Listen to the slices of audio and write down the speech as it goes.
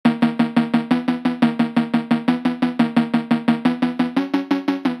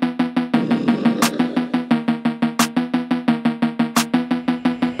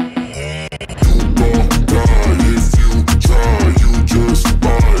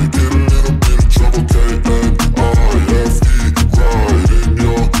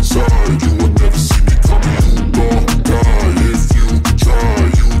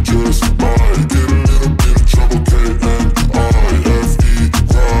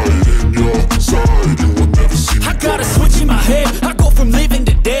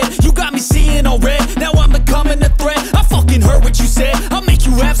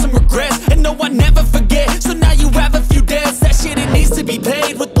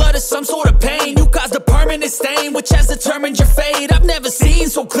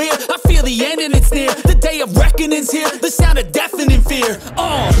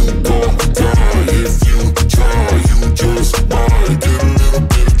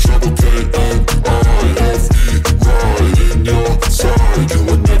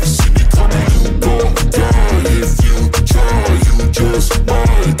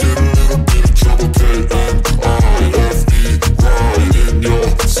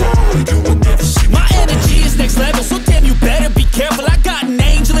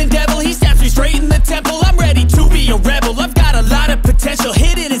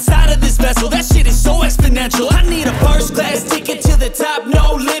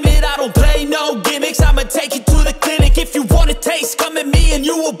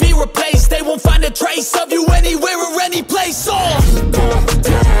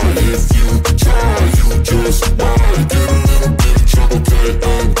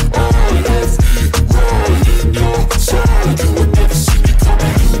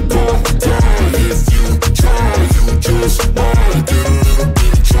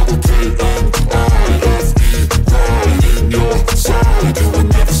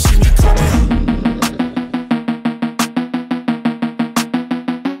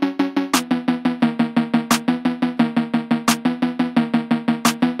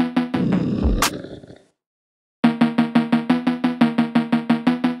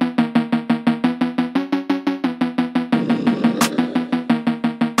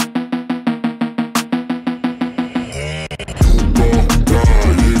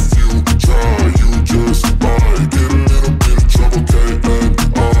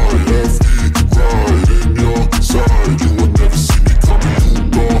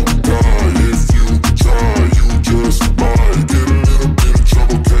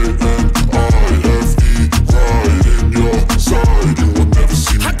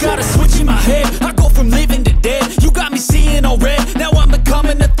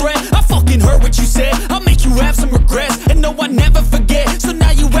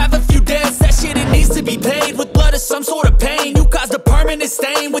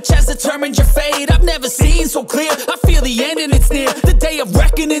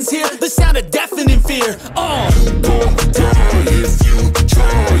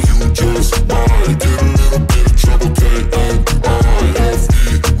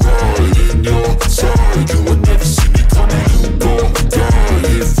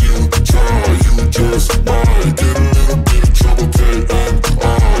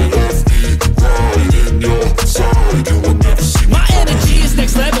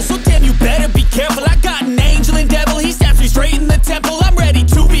level, he stabs me straight in the temple. I'm ready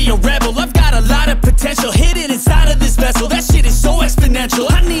to be a rebel, I've got a lot of potential hidden inside of this vessel, that shit is so exponential.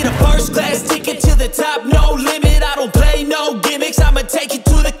 I need a first class ticket to the top, no limit. I don't play no gimmicks, I'ma take you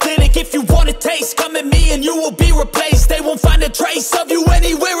to the clinic. If you want a taste, come at me and you will be replaced. They won't find a trace of you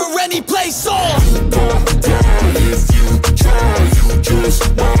anywhere or any place. You gon' die if you try, you just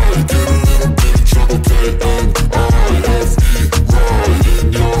might get a little bit of trouble, K-N-I-F-E, right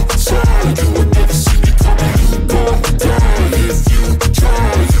in your side. You would never see me coming. You gon' die if you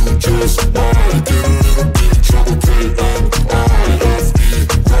try, you just might get a little bit of trouble, K-N-I-F-E,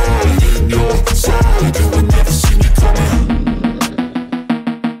 right in your side. You would never see me coming.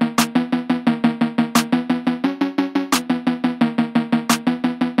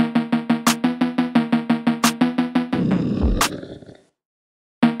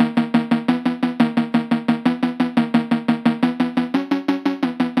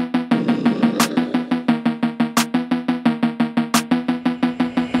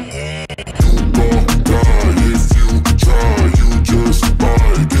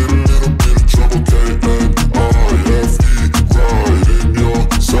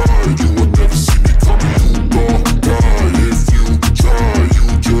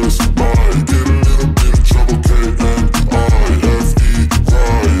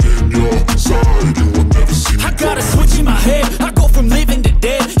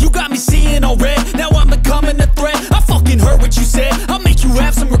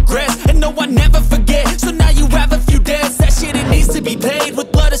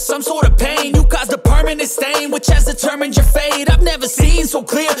 Which has determined your fate. I've never seen so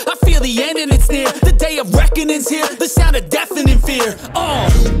clear. I feel the end and it's near. The day of reckoning's here. The sound of deafening fear.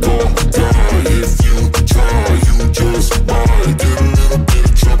 You gon' die if you try. You just might get a little bit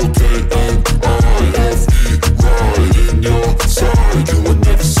of trouble, K-N-I-F-E, right in your side. You would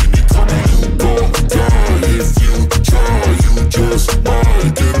never see me coming. You gon' die if you try. You just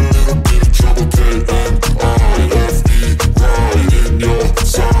might get a little bit of trouble, K-N-I-F-E, right in your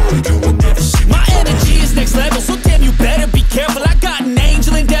side. You would never see me coming. My energy is next level, so damn you better be careful. I got an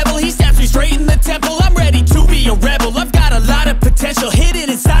angel and devil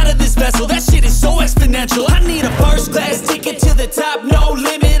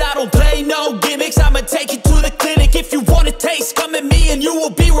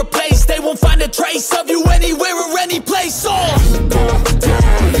replaced. They won't find a trace of you anywhere or any place. All